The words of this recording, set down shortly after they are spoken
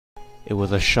It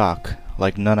was a shock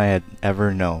like none I had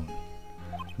ever known.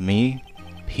 Me?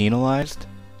 Penalized?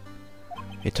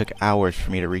 It took hours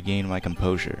for me to regain my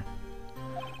composure.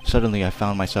 Suddenly I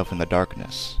found myself in the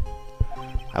darkness.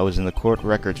 I was in the court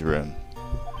records room.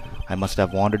 I must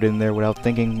have wandered in there without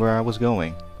thinking where I was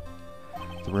going.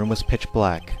 The room was pitch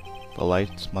black. The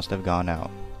lights must have gone out.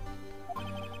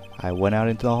 I went out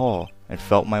into the hall and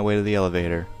felt my way to the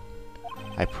elevator.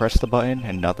 I pressed the button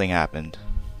and nothing happened.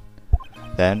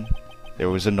 Then, there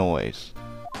was a noise.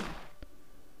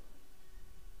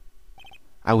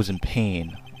 I was in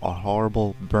pain, a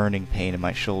horrible burning pain in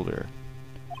my shoulder.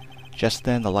 Just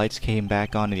then the lights came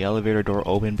back on and the elevator door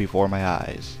opened before my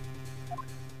eyes.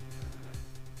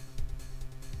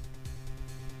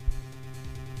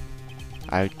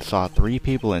 I saw 3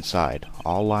 people inside,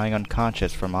 all lying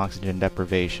unconscious from oxygen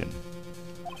deprivation.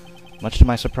 Much to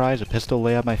my surprise, a pistol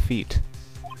lay at my feet.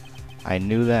 I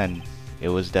knew then it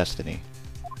was destiny.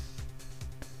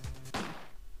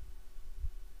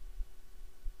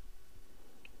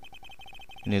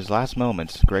 In his last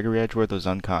moments, Gregory Edgeworth was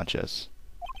unconscious.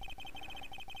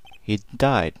 He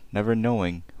died, never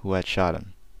knowing who had shot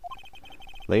him.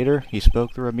 Later, he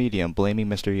spoke through a medium blaming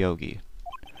Mr. Yogi.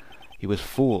 He was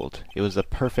fooled. It was the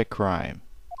perfect crime.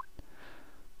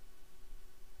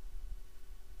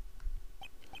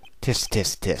 Tisk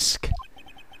tisk tisk.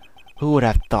 Who would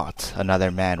have thought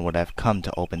another man would have come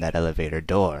to open that elevator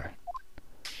door?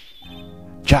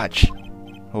 Judge!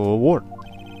 Oh, what?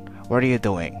 What are you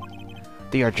doing?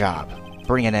 Do your job.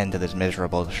 Bring an end to this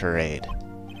miserable charade.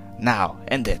 Now,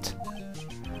 end it.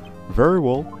 Very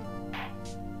well.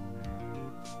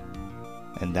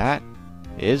 And that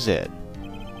is it.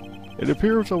 It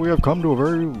appears that we have come to a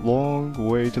very long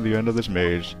way to the end of this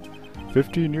maze.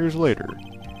 15 years later.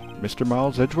 Mr.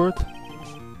 Miles Edgeworth?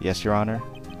 Yes, Your Honor.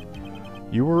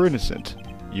 You were innocent.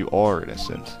 You are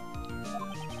innocent.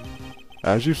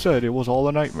 As you said, it was all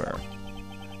a nightmare.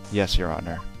 Yes, Your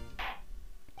Honor.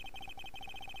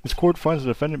 This court finds the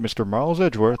defendant, Mr. Miles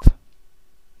Edgeworth,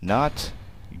 not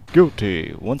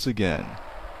guilty once again.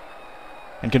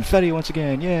 And confetti once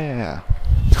again, yeah!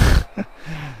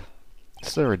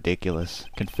 So ridiculous.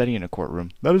 Confetti in a courtroom.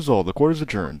 That is all. The court is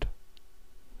adjourned.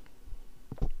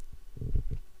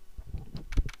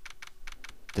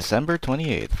 December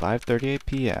 28th, 5:38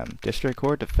 p.m. District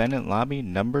Court Defendant Lobby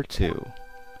Number 2.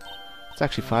 It's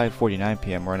actually 5:49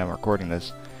 p.m. when I'm recording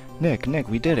this. Nick,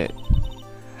 we did it.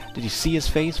 Did you see his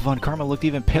face? Von Karma looked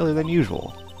even paler than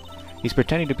usual. He's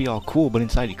pretending to be all cool, but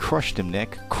inside he crushed him,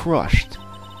 Nick. Crushed.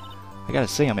 I gotta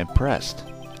say, I'm impressed.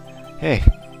 Hey,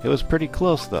 it was pretty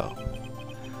close, though.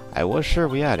 I was sure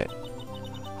we had it.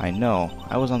 I know,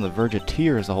 I was on the verge of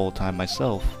tears the whole time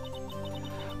myself.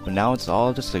 But now it's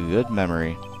all just a good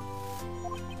memory.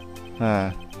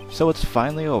 So it's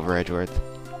finally over, Edgeworth.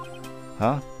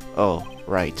 Huh? Oh,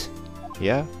 right.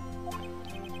 Yeah?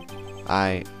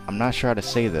 I'm not sure how to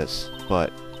say this,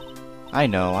 but I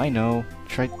know.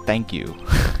 Thank you.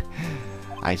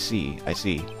 I see.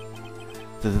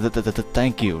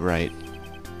 Thank you, Wright.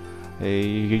 Hey,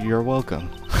 you're welcome.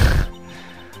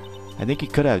 I think you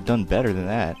could have done better than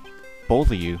that.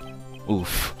 Both of you.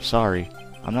 Oof, sorry.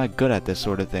 I'm not good at this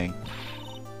sort of thing.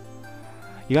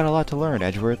 You got a lot to learn,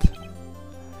 Edgeworth.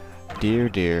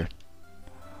 Dear.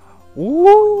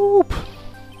 Whoop!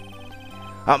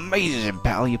 Amazing,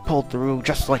 pal. You pulled through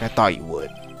just like I thought you would.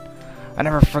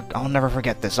 I'll never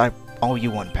forget this. I owe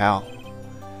you one, pal.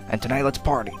 And tonight, let's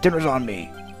party. Dinner's on me.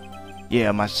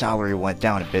 Yeah, my salary went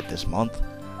down a bit this month.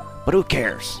 But who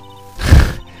cares?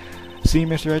 See,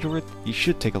 Mr. Edgeworth, you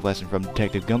should take a lesson from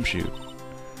Detective Gumshoe.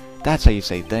 That's how you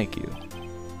say thank you.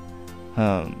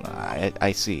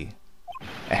 I see.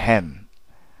 Ahem.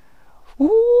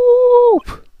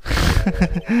 Whoop!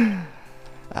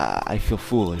 I feel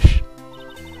foolish.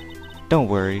 Don't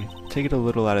worry, take it a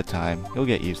little at a time. You'll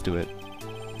get used to it.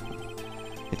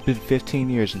 It's been 15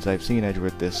 years since I've seen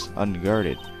Edgeworth this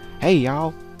unguarded. Hey,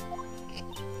 y'all!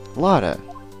 Lotta!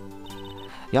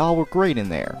 Y'all were great in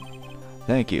there.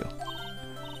 Thank you.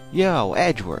 Yo,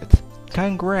 Edgeworth!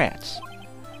 Congrats!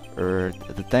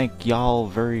 Thank y'all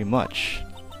very much.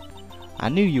 I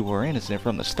knew you were innocent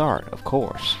from the start, of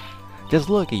course. Just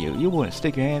look at you. You wouldn't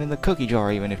stick your hand in the cookie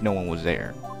jar even if no one was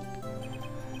there.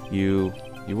 You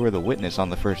were the witness on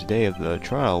the first day of the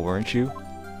trial, weren't you?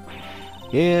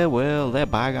 Yeah, well,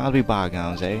 let bygones be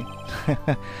bygones, eh?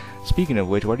 Speaking of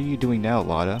which, what are you doing now,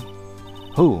 Lotta?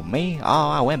 Who, me? Oh,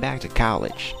 I went back to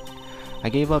college. I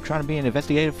gave up trying to be an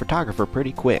investigative photographer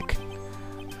pretty quick.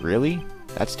 Really?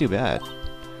 That's too bad.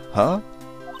 Huh?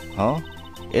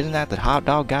 Isn't that the hot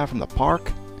dog guy from the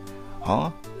park?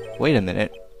 Huh? Wait a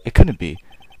minute. It couldn't be.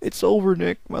 It's over,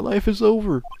 Nick. My life is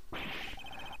over.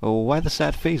 Oh, why the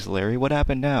sad face, Larry? What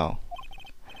happened now?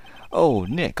 Oh,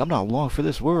 Nick, I'm not long for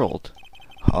this world.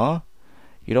 Huh?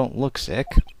 You don't look sick.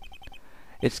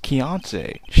 It's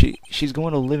Keontae. She's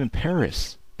going to live in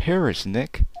Paris. Paris,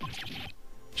 Nick.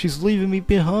 She's leaving me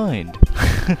behind.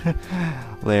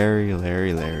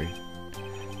 Larry.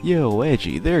 Yo,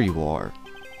 Edgy, there you are.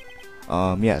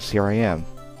 Yes, here I am.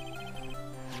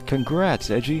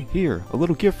 Congrats, Edgy. Here, a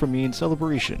little gift from me in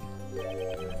celebration.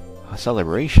 A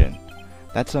celebration?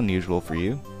 That's unusual for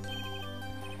you.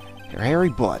 Harry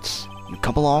Butts, you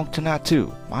come along tonight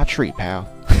too. My treat, pal.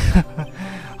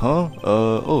 Huh?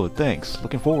 Oh, thanks.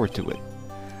 Looking forward to it.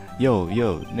 Yo,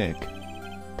 Nick.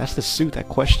 That's the suit that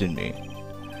questioned me.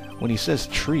 When he says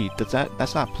treat,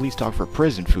 that's not police talk for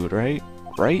prison food, right?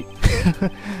 Right?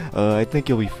 I think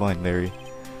you'll be fine, Larry.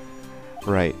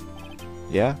 Right.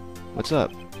 Yeah? What's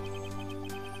up?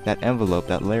 That envelope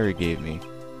that Larry gave me.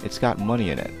 It's got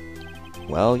money in it.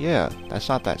 Well, yeah, that's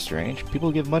not that strange.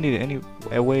 People give money to any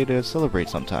way to celebrate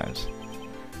sometimes.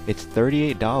 It's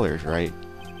 $38, right?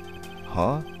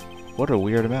 Huh? What a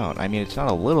weird amount. I mean, it's not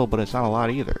a little, but it's not a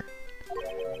lot either.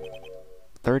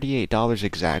 $38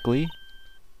 exactly?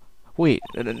 Wait,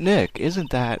 Nick,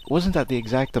 wasn't that the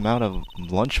exact amount of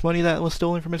lunch money that was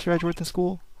stolen from Mr. Edgeworth in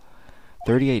school?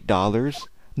 $38?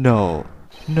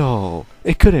 No,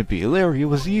 it couldn't be. Larry, it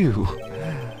was you.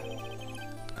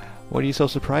 What are you so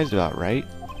surprised about, right?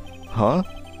 Huh?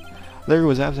 Larry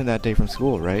was absent that day from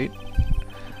school, right?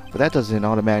 But that doesn't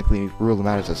automatically rule him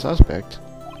out as a suspect.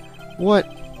 What?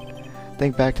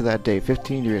 Think back to that day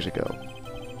 15 years ago.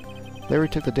 Larry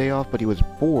took the day off, but he was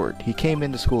bored. He came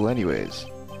into school anyways.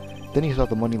 Then he saw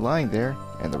the money lying there,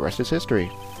 and the rest is history.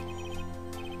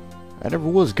 I never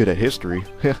was good at history.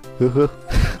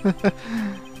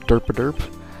 Derp-a-derp.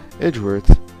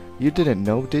 Edgeworth, you didn't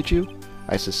know, did you?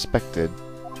 I suspected.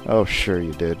 Oh, sure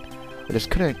you did. I just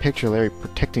couldn't picture Larry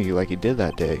protecting you like he did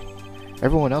that day.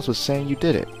 Everyone else was saying you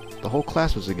did it. The whole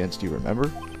class was against you,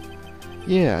 remember?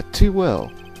 Yeah, too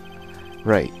well.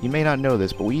 Right, you may not know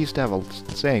this, but we used to have a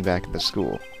saying back at the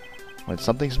school. When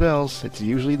something smells, it's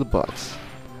usually the butts.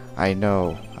 I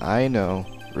know.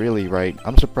 Really, Wright,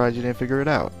 I'm surprised you didn't figure it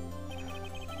out.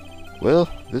 Well,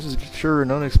 this is sure an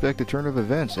unexpected turn of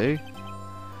events, eh?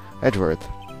 Edgeworth.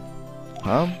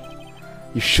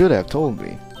 You should have told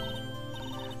me.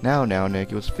 Now,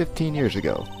 Nick, it was 15 years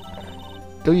ago.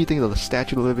 Don't you think that the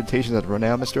statute of limitations had run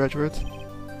out, Mr. Edgeworth?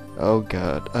 Oh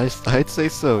god, I'd say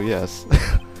so, yes.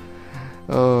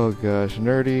 Oh gosh,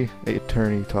 nerdy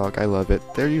attorney talk, I love it.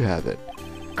 There you have it.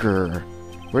 Grr.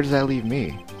 Where does that leave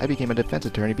me? I became a defense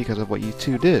attorney because of what you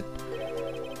two did.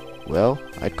 Well,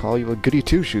 I'd call you a goody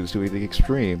two-shoes to the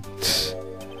extreme.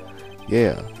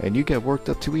 Yeah, and you get worked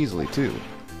up too easily, too.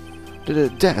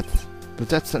 Death! The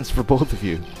death sentence for both of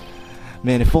you.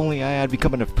 Man, if only I had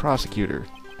become a prosecutor.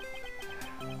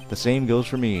 The same goes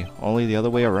for me, only the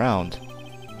other way around.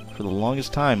 For the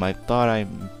longest time, I thought I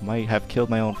might have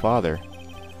killed my own father.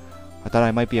 I thought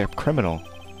I might be a criminal.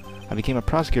 I became a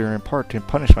prosecutor in part to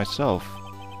punish myself.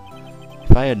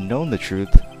 If I had known the truth,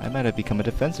 I might have become a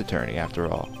defense attorney after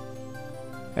all.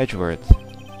 Edgeworth.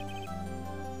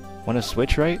 Wanna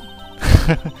switch, right?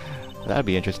 That'd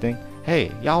be interesting.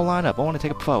 Hey, y'all line up, I wanna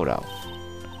take a photo.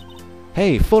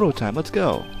 Hey, photo time, let's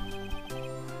go.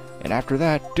 And after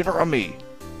that, dinner on me.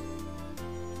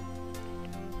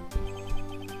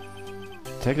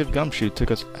 Detective Gumshoe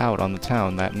took us out on the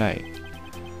town that night.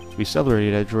 We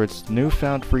celebrated Edgeworth's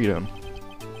newfound freedom.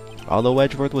 Although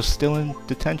Edgeworth was still in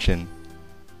detention.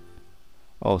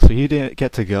 Oh, so he didn't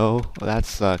get to go? Well, that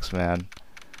sucks, man.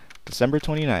 December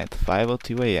 29th,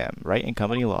 5:02 a.m., Wright and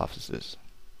Company law offices.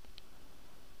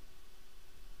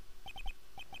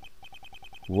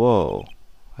 Whoa,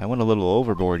 I went a little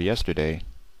overboard yesterday.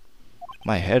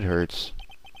 My head hurts.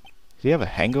 Does he have a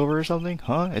hangover or something?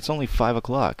 Huh? It's only 5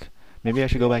 o'clock. Maybe I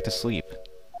should go back to sleep.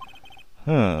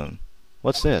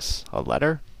 What's this? A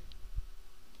letter?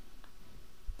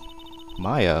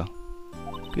 Maya.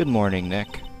 Good morning,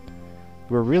 Nick.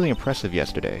 You were really impressive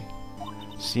yesterday.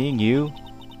 Seeing you,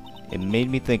 it made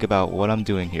me think about what I'm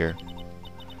doing here.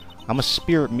 I'm a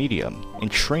spirit medium, in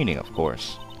training, of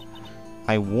course.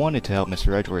 I wanted to help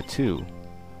Mr. Edgeworth too.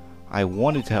 I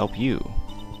wanted to help you.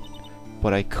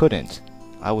 But I couldn't.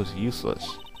 I was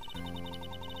useless.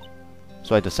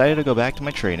 So I decided to go back to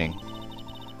my training.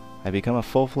 I become a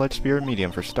full-fledged spirit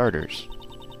medium for starters.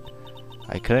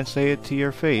 I couldn't say it to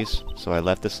your face, so I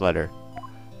left this letter.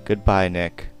 Goodbye,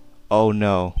 Nick. Oh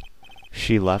no.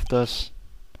 She left us?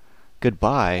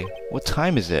 Goodbye? What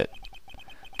time is it?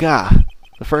 Gah!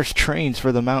 The first trains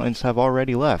for the mountains have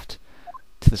already left.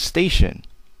 To the station.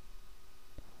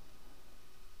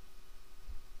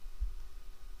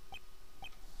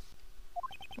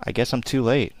 I guess I'm too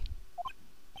late.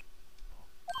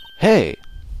 Hey!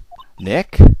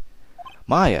 Nick?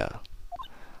 Maya!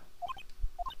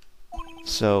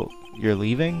 So, you're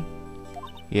leaving?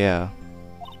 Yeah.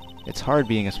 It's hard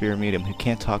being a spirit medium who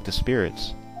can't talk to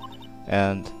spirits.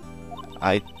 And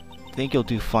I think you'll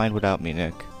do fine without me,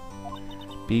 Nick.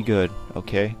 Be good,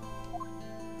 okay?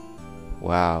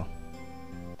 Wow.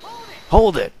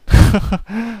 Hold it!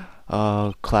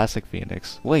 Oh, classic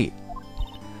Phoenix. Wait.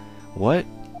 What?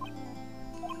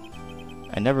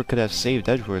 I never could have saved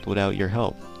Edgeworth without your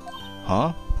help.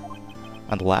 Huh?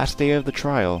 On the last day of the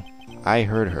trial, I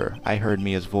heard her. I heard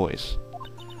Mia's voice.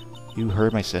 You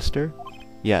heard my sister?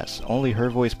 Yes, only her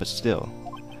voice, but still.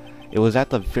 It was at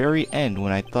the very end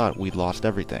when I thought we'd lost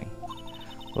everything.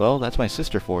 Well, that's my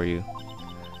sister for you.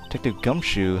 Detective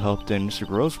Gumshoe helped in Mr.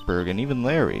 Grossberg and even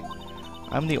Larry.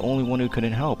 I'm the only one who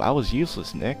couldn't help. I was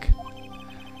useless, Nick.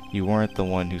 You were the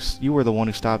one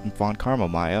who stopped Von Karma,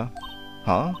 Maya.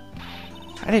 Huh?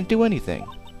 I didn't do anything.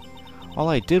 All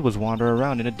I did was wander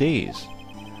around in a daze.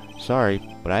 Sorry,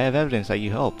 but I have evidence that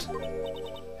you helped.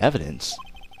 Evidence?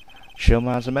 Show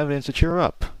me some evidence to cheer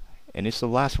up. And it's the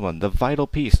last one, the vital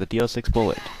piece, the DL6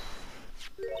 bullet.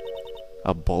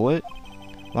 A bullet?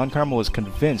 Von Karma was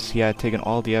convinced he had taken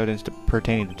all the evidence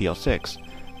pertaining to DL6.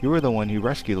 You were the one who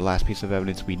rescued the last piece of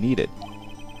evidence we needed.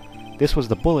 This was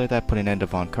the bullet that put an end to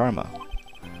Von Karma.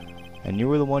 And you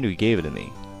were the one who gave it to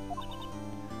me.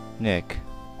 Nick.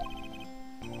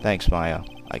 Thanks, Maya.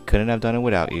 I couldn't have done it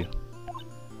without you.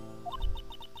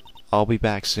 I'll be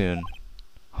back soon.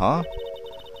 Huh?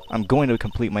 I'm going to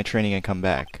complete my training and come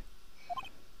back.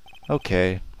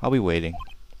 Okay, I'll be waiting.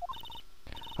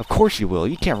 Of course you will.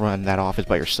 You can't run that office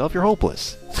by yourself. You're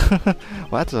hopeless. Well,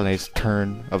 that's a nice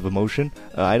turn of emotion.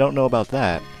 I don't know about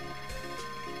that.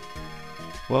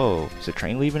 Whoa, is the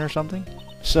train leaving or something?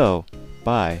 So,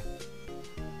 bye.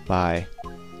 Bye.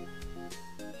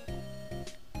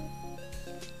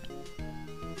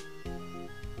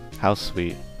 How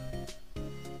sweet.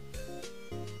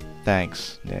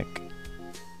 Thanks, Nick.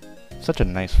 Such a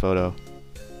nice photo.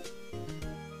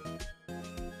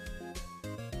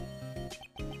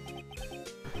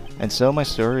 And so my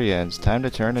story ends. Time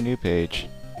to turn a new page.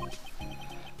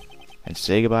 And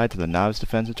say goodbye to the novice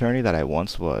defense attorney that I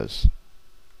once was.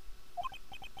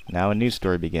 Now a new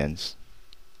story begins.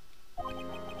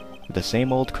 With the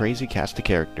same old crazy cast of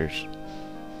characters.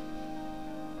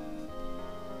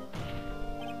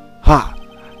 Ha!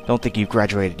 Don't think you've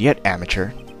graduated yet, amateur.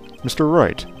 Mr.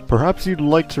 Wright, perhaps you'd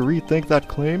like to rethink that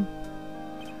claim?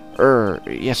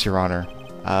 Yes, Your Honor.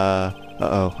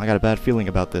 Uh-oh, I got a bad feeling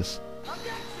about this.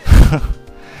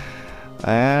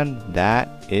 And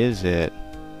that is it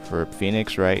for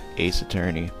Phoenix Wright Ace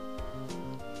Attorney.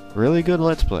 Really good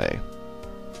Let's Play.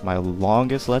 My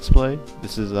longest Let's Play.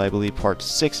 This is, I believe, part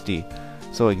 60.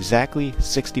 So exactly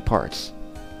 60 parts.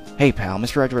 Hey pal,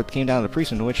 Mr. Edgeworth came down to the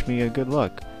precinct to wish me a good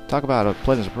luck. Talk about a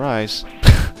pleasant surprise.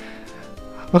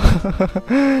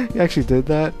 He actually did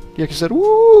that. He actually said,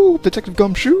 "Woo! Detective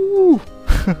Gumshoe!"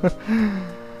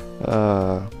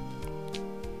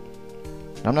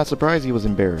 I'm not surprised he was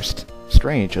embarrassed.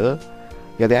 Strange, huh?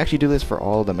 Yeah, they actually do this for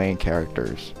all the main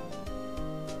characters.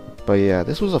 But yeah,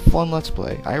 this was a fun Let's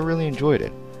Play. I really enjoyed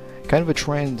it. Kind of a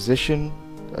transition,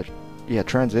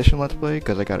 transition Let's Play,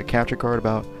 because I got a capture card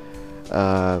about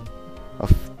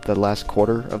the last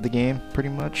quarter of the game, pretty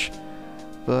much.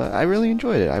 But I really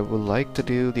enjoyed it. I would like to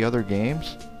do the other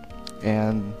games,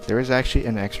 and there is actually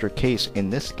an extra case in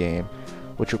this game,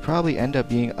 which will probably end up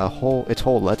being its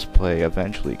whole Let's Play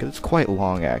eventually, because it's quite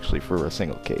long actually for a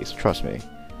single case, trust me.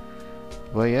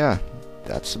 But yeah,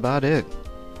 that's about it.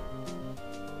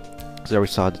 So there we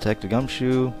saw Detective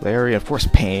Gumshoe, Larry, and of course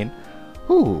Payne.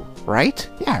 Ooh, Wright?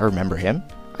 Yeah, I remember him.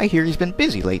 I hear he's been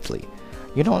busy lately.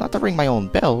 You know, not to ring my own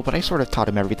bell, but I sort of taught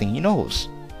him everything he knows.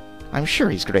 I'm sure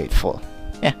he's grateful.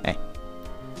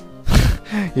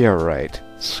 You're right.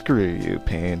 Screw you,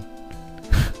 Payne.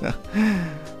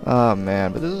 Oh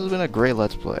man, but this has been a great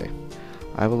Let's Play.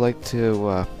 I would like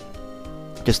to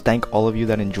just thank all of you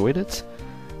that enjoyed it.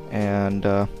 And,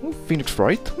 Phoenix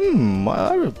Wright?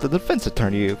 The defense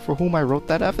attorney for whom I wrote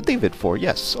that affidavit for,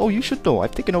 yes. Oh, you should know,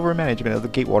 I've taken over management of the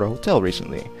Gatewater Hotel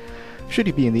recently. Should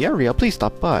you be in the area, please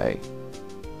stop by.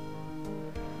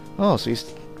 Oh, so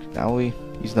he's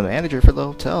the manager for the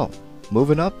hotel.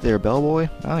 Moving up there, bellboy.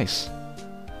 Nice.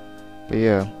 But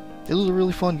yeah, it was a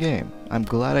really fun game. I'm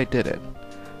glad I did it.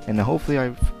 And hopefully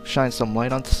I've shined some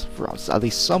light on for at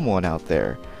least someone out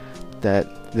there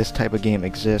that this type of game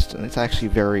exists, and it's actually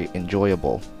very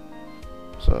enjoyable.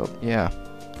 So, yeah.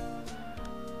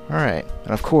 Alright,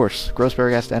 and of course,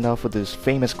 Grossberg has to end off with his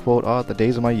famous quote, "Oh, the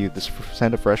days of my youth, this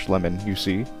scent of fresh lemon, you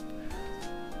see."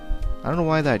 I don't know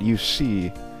why that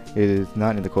UC is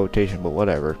not in the quotation, but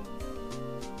whatever.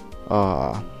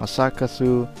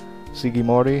 Masakazu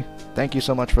Sugimori, thank you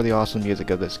so much for the awesome music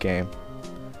of this game.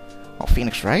 Oh,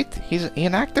 Phoenix Wright? He's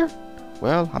an actor?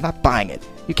 Well, I'm not buying it.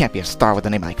 You can't be a star with a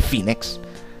name like Phoenix.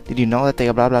 Did you know that they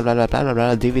blah blah blah blah blah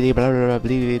blah DVD blah blah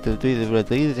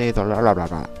blah blah blah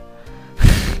blah.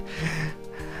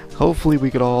 Hopefully we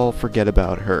could all forget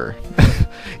about her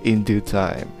in due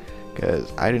time,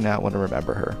 because I do not want to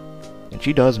remember her. And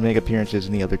she does make appearances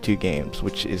in the other two games,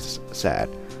 which is sad.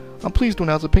 I'm pleased to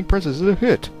announce that Pink Princess is a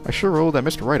hit. I sure owe that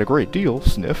Mr. Wright a great deal,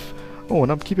 sniff. Oh,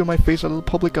 and I'm keeping my face out of the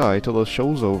public eye till the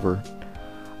show's over.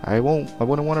 I wouldn't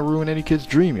want to ruin any kid's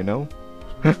dream, you know?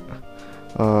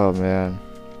 Oh, man.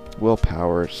 Will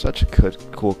Power, such a good,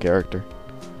 cool character.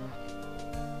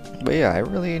 But yeah, I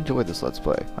really enjoyed this Let's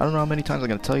Play. I don't know how many times I'm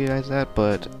going to tell you guys that,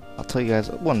 but I'll tell you guys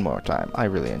one more time. I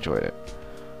really enjoyed it.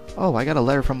 Oh, I got a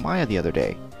letter from Maya the other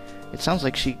day. It sounds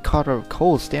like she caught a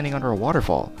cold standing under a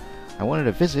waterfall. I wanted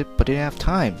to visit, but didn't have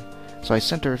time. So I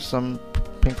sent her some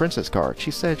Pink Princess cards. She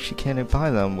said she can't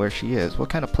buy them where she is. What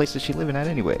kind of place is she living at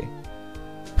anyway?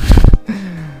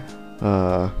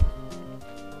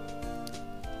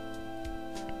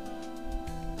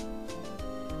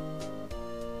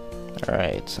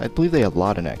 Alright, I believe they have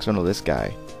Laudenex. Oh no, this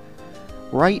guy.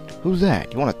 Right? Who's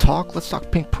that? You want to talk? Let's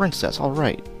talk Pink Princess,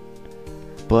 alright.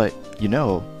 But, you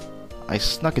know, I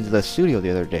snuck into the studio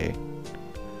the other day,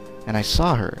 and I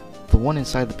saw her, the one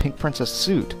inside the Pink Princess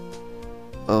suit.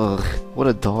 Ugh, what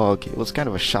a dog. It was kind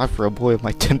of a shock for a boy of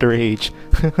my tender age.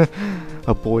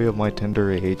 A boy of my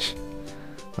tender age.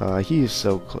 He is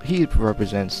so he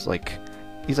represents, like,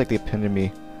 he's like the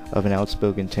epitome of an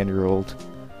outspoken 10-year-old.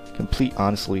 Complete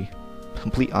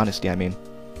honesty, I mean.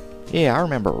 Yeah, I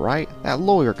remember, right? That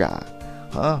lawyer guy.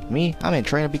 Huh? Me? I'm in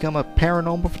training to become a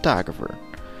paranormal photographer.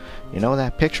 You know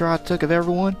that picture I took of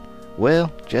everyone?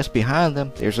 Well, just behind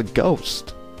them, there's a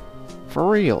ghost. For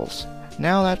reals.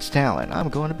 Now that's talent. I'm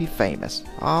going to be famous.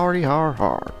 Hardy har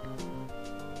har.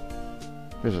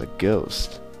 There's a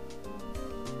ghost.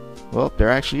 Well, there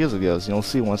actually is a ghost. You'll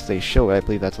see once they show it. I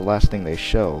believe that's the last thing they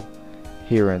show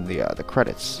here in the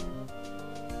credits.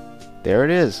 There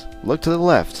it is. Look to the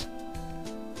left.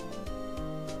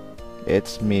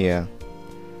 It's Mia.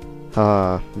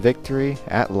 Victory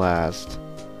at last.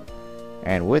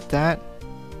 And with that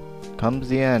comes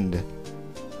the end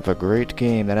of a great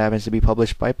game that happens to be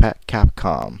published by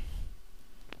Capcom.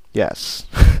 Yes.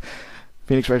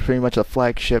 Phoenix Wright is pretty much a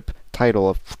flagship title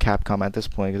of Capcom at this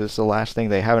point, because it's the last thing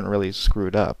they haven't really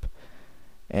screwed up.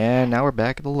 And now we're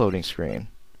back at the loading screen.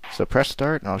 So press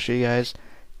start, and I'll show you guys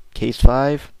Case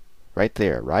 5 right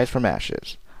there, Rise from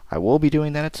Ashes. I will be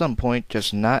doing that at some point,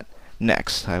 just not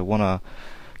next. I want to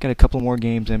get a couple more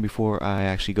games in before I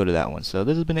actually go to that one. So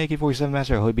this has been AK-47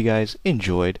 Master. I hope you guys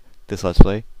enjoyed this Let's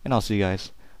Play, and I'll see you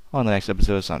guys on the next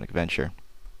episode of Sonic Adventure.